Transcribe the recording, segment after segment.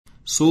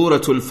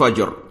Suratul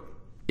Fajr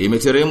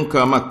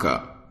imeteremka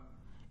Makka.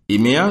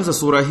 Imeanza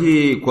sura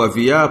hii kwa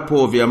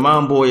viapo vya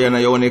mambo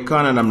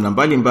yanayoonekana namna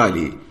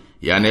mbalimbali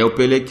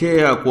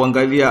yanayopelekea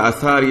kuangalia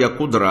athari ya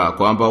kudra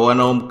kwamba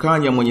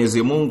wanaomkanya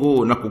Mwenyezi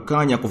Mungu na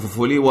kukanya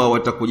kufufuliwa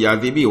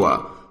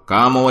watakujaadhibiwa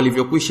kama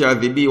walivyokwisha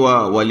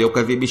adhibiwa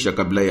waliokadhibisha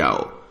kabla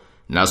yao.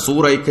 Na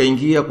sura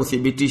ikaingia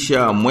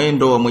kuthibitisha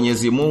mwendo wa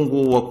Mwenyezi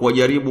Mungu wa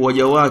kuwajaribu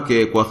waja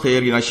wake kwa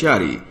kheri na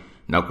shari,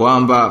 na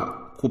kwamba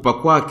kupa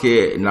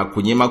kwake na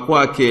kunyima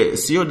kwake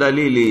sio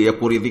dalili ya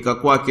kuridhika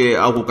kwake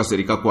au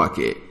kukasirika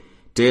kwake.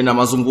 Tena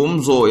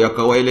mazungumzo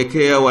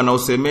yakawaelekea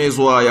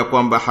wanaosemezwa ya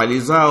kwamba hali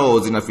zao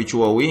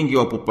zinafichua wingi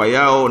wa pupa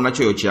yao na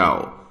choyo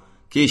chao.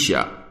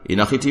 Kisha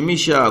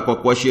inahitimisha kwa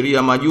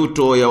kuashiria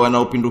majuto ya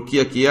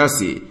wanaopindukia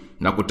kiasi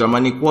na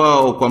kutamani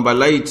kwao kwamba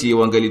laiti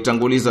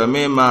wangelitanguliza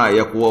mema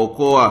ya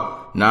kuwaokoa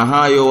na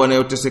hayo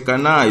wanayoteseka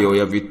nayo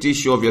ya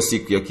vitisho vya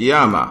siku ya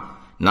kiyama,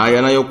 na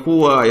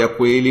yanayokuwa ya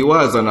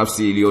kuiliwaza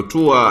nafsi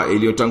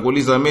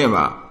iliyotanguliza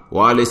mema,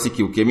 wale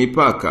sikiuke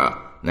mipaka,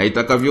 na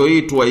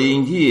itakavyoitwa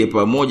iingie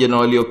pamoja na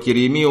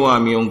waliokirimiwa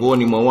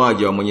miongoni mwa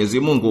waja wa Mwenyezi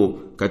Mungu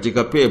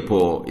katika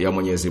pepo ya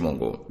Mwenyezi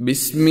Mungu.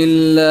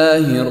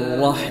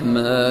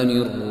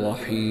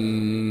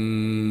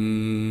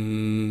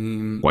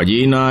 Bismillahirrahmanirrahim. Kwa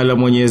jina la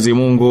Mwenyezi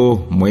Mungu,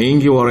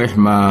 mwingi wa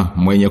rehema,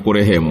 mwenye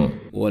kurehemu.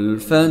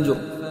 Wal-fajr.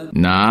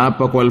 Na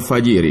hapa kwa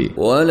alfajiri.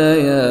 Wa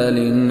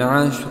layalin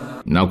 'ashr.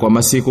 Na kwa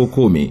masiku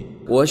 10.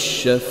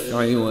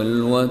 Wash-shaf'i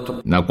wal-watr.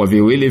 Na kwa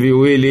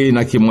viwili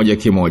na kimoja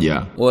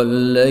kimoja.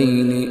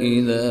 Wal-layli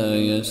idha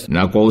yasr.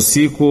 Na kwa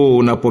usiku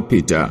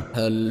unapopita.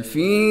 Hal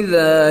fi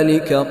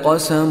dhalika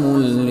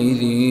qasamun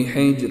lidhi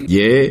hijr.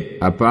 Je,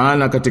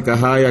 hapana katika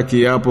haya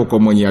kiapo kwa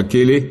mwenye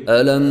akili?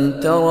 Alam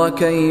tara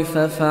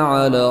kayfa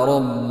fa'ala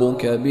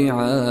rabbuka bi'ad.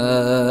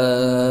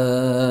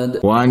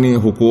 Kwani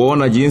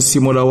hukuona jinsi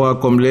Mola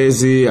wako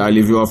mlezi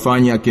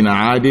alivyowafanya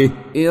kina Adi?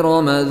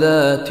 Irama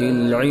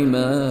dhatil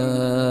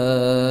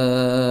imad.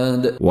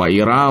 Wa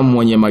Iram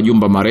wenye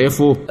majumba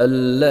marefu.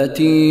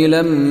 Allati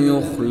lam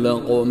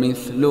yukhlaq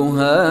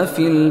mithluha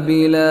fil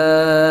bilad.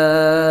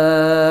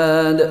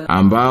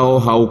 Ambao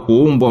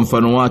haukuumbwa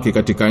mfano wake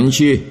katika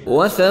nchi.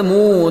 Wa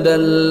Thamud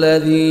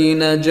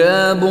alladhina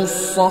jabu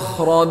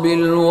as-sakhra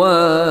bilwad.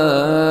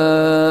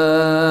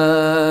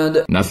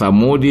 Na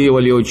Thamudi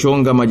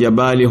waliochonga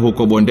majabali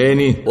huko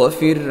bondeni. Wa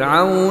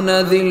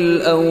Fir'auna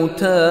dhil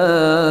autad.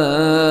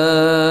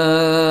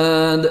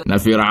 Na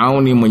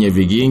Firauni mwenye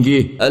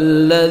vigingi.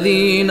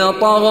 Alladhina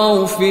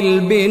taghaw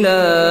fil bilad.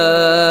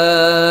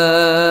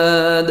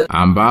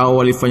 Ambao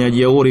walifanya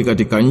jeuri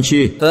katika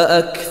nchi. Fa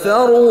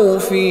aktharu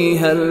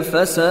fiha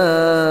al-fasad.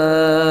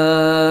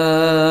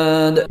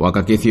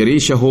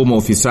 Wakakithirisha humo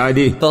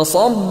ufisadi.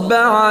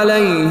 Fasabba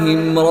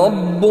alayhim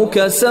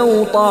rabbuka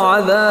sawta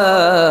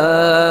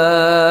adhab.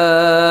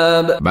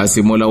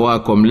 Basi Mola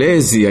wako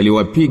mlezi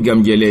aliwapiga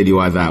mjeledi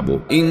wa adhabu.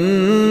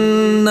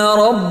 Inna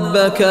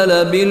rabbaka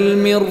labil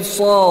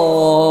mirsad.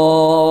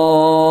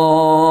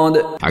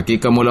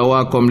 Hakika Mola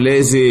wako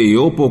mlezi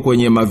yupo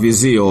kwenye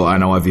mavizio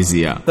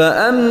anawavizia.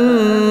 Fa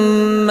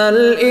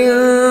ammal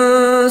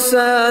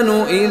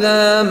insanu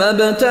idha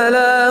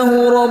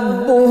mabtalahu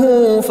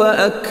rabbuhu fa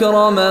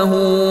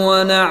akramahu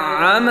wa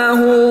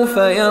na'amahu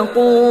fa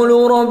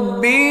yaqulu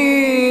rabbi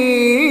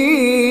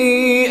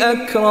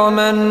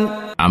akraman.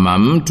 Ama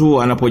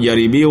mtu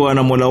anapojaribiwa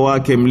na Mola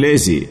wake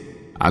mlezi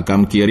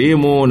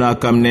akamkirimu na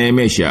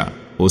akamneemesha,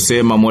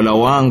 husema Mola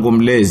wangu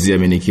mlezi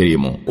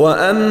amenikirimu.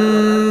 Wa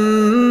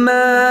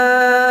amma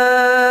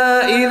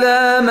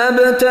idha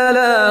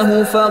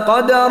mabtalahu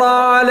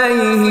faqadara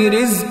alayhi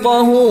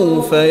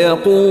rizqahu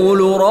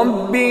fayaqulu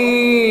rabbi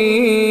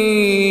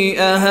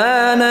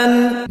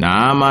ahanan.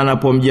 Na ama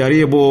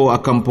anapomjaribu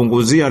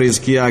akampunguzia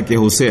riziki yake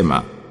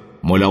husema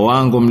Mola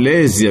wangu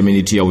mlezi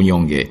amenitia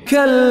unyonge.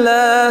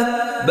 Kalla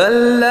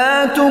bal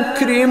la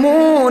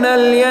tukrimuna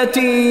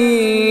al-yatim.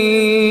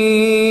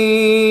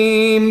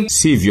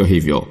 Sivyo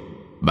hivyo,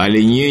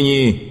 bali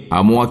nyinyi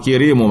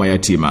hamuwakirimu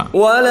mayatima.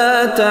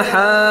 Wala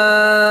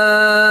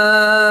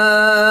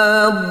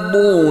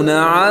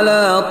tahadduna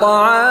ala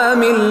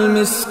ta'amil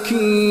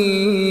miskin.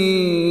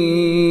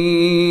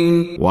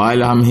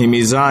 Wala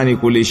hamhimizani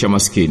kulisha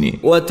maskini.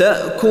 Wa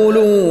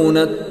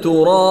ta'kuluna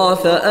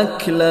at-turatha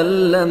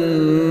aklan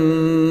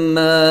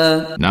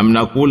lamma. Na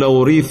mnakula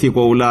urithi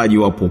kwa ulaji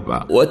wa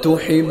pupa. Wa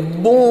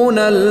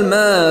tuhibbuna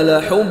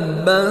al-mala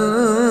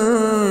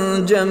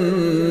hubban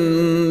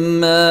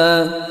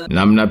jamma.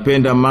 Na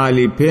mnapenda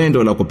mali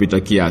pendo la kupita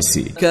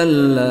kiasi.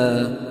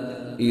 Kalla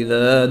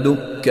idha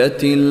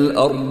dukkatil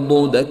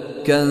ardu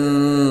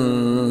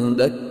dakkan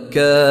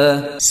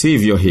dakka.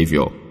 Sivyo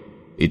hivyo,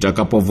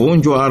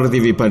 itakapovunjwa ardhi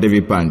vipande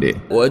vipande.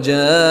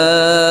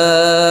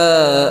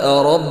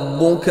 Wajaa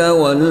rabbuka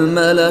wal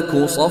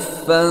malaku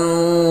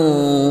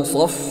saffan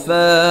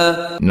saffa.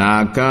 Na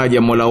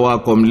akaja Mola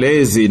wako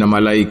mlezi na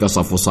malaika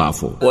safu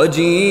safu.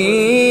 Wajia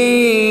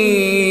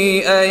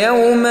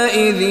yawma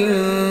idhin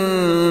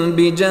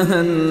bi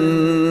jahannam.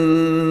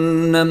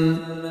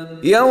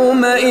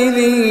 يومئذ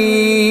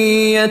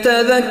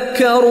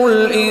يتذكر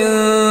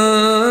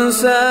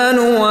الإنسان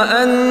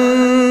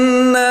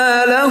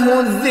وأنى له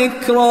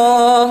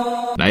الذكرى.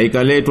 Na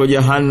ikaletwa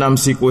jahannam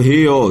siku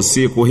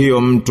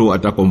hiyo mtu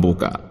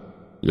atakumbuka.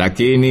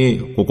 Lakini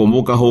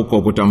kukumbuka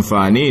huko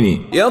kutamfaa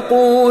nini?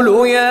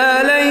 Yaqulu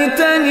ya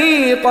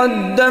laitani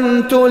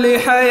qaddamtu li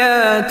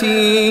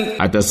hayati,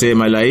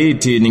 atasema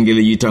laiti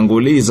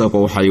ningelijitanguliza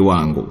kwa uhai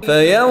wangu. Fa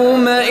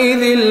yawma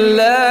idhil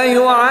la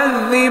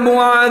yu'adhibu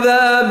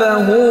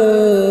 'adhabahu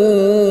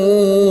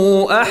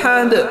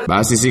ahad,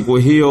 basi siku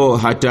hiyo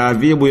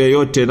hataadhibu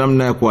yoyote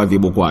namna ya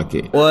kuadhibu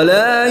kwake.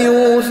 Wala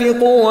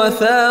yuthiqu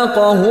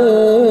wathaqahu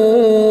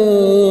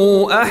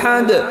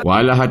ahad,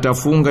 wala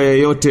hatafunga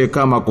yoyote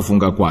kama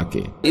kufunga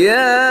kwake.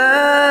 Ya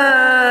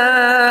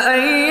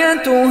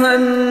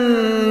ayyatuhan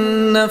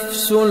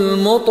nafsul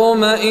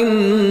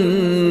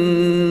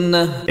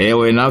mutma'innah,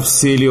 ewe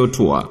nafsi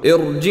iliyotua,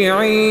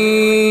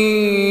 irji'i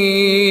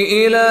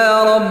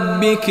ila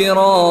rabbiki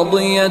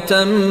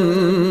radiyatan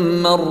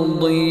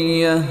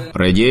mardiyah,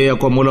 rejea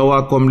kwa Mola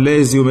wako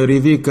mlezi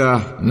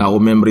umeridhika na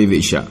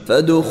umemridhisha.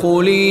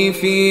 Fadkhuli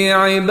fi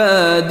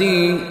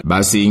ibadi,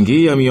 basi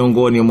ingia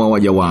miongoni mwa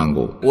waja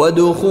wangu.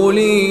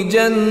 Wadkhuli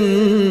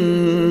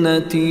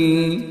jannati,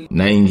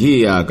 na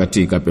ingia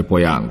katika pepo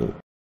yangu.